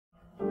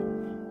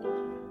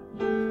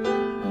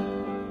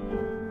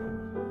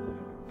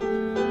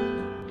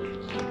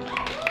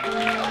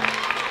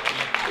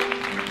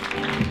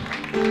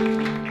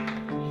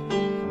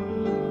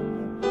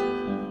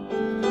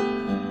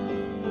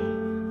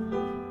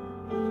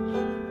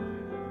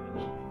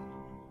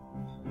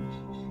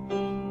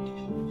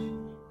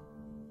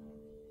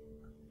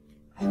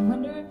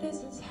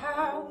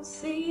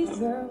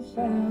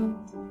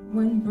felt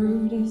when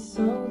Brutus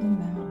sold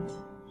him out.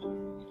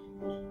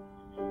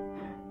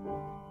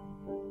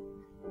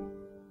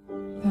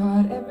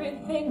 Thought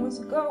everything was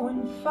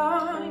going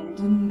fine,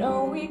 didn't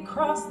know we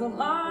crossed the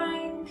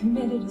line,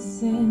 committed a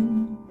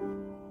sin.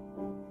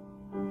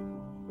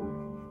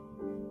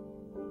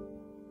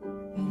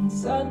 And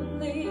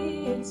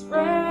suddenly it's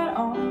red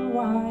on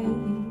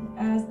white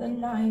as the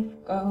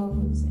knife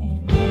goes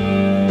in.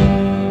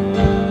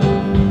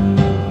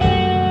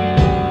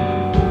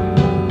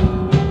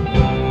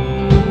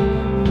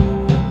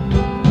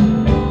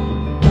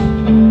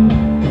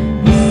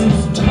 This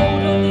is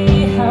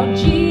totally how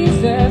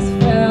Jesus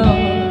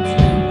felt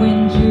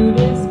when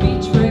Judas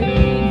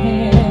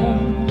betrayed him.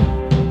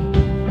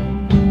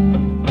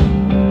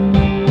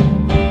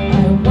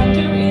 I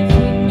wonder if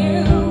he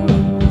knew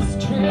it was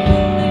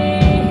truly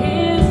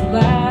his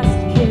last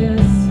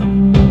kiss.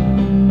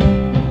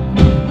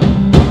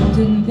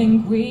 Didn't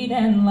think we'd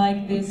end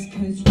like this,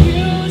 'cause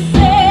you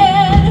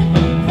said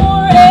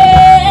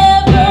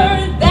forever,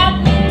 that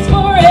means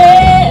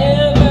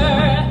forever,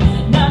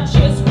 not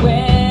just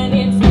when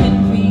it's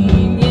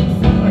convenient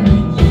for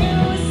you.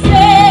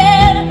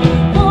 Said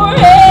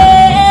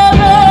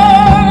forever,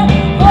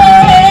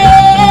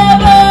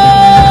 forever.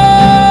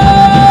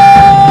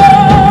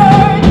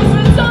 This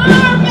was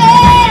our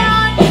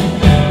band,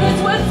 this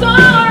was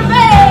our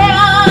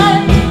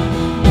band,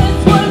 this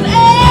was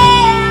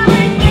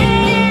everything.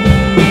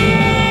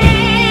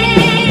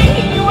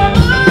 You are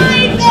my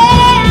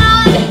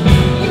band,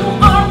 you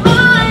are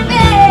my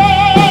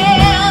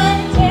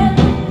band, and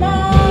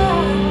now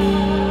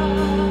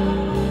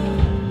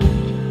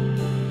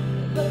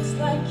it looks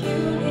like you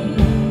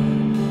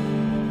need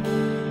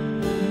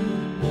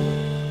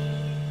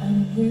a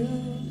new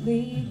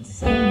lead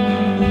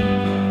singer.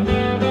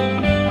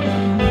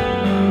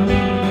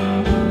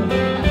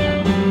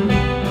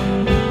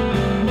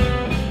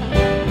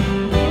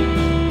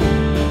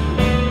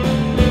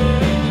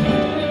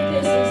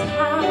 This is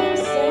how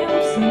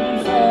Samson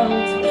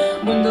felt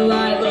when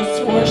Delilah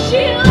swore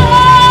she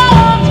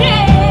loved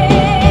him.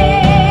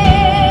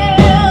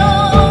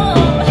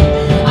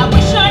 I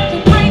wish I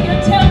could bring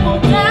your temple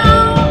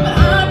down, but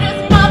I'm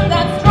just not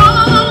that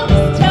strong.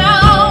 This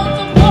town's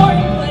a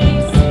foreign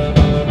place.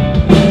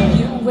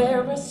 You wear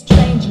a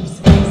stranger's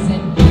face,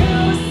 and you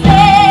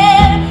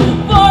said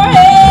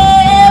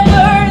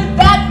forever,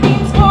 that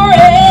means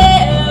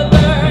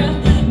forever,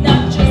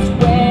 not just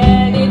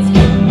when it's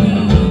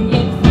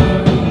convenient for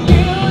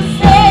you.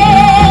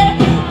 Said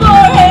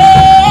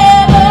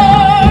forever,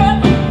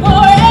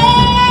 forever.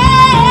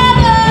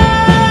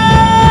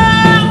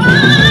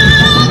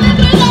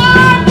 This was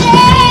our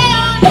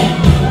band,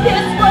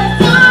 this was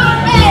our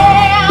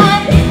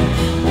band,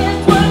 this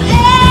was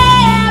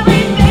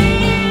everything.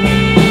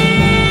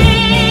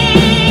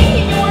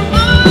 You are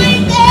my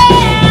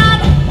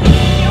band,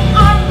 you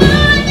are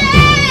my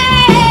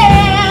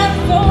band.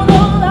 So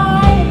don't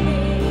lie to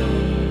me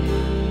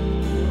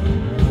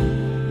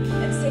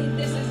and say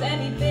this is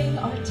anything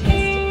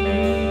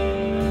artistically.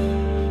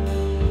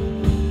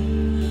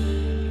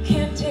 You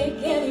can't take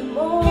any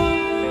more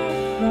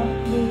from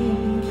me.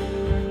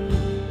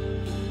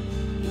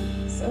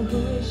 So who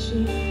is she?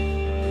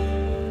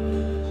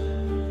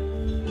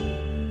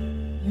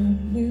 Your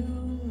new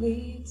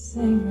lead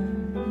singer.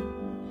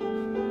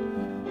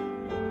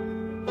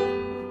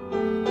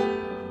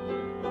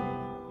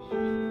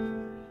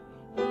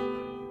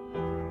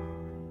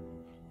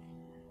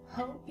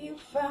 Hope you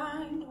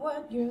find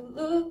what you're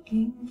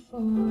looking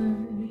for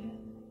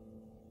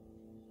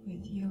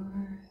with your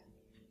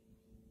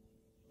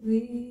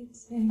lead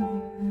singer.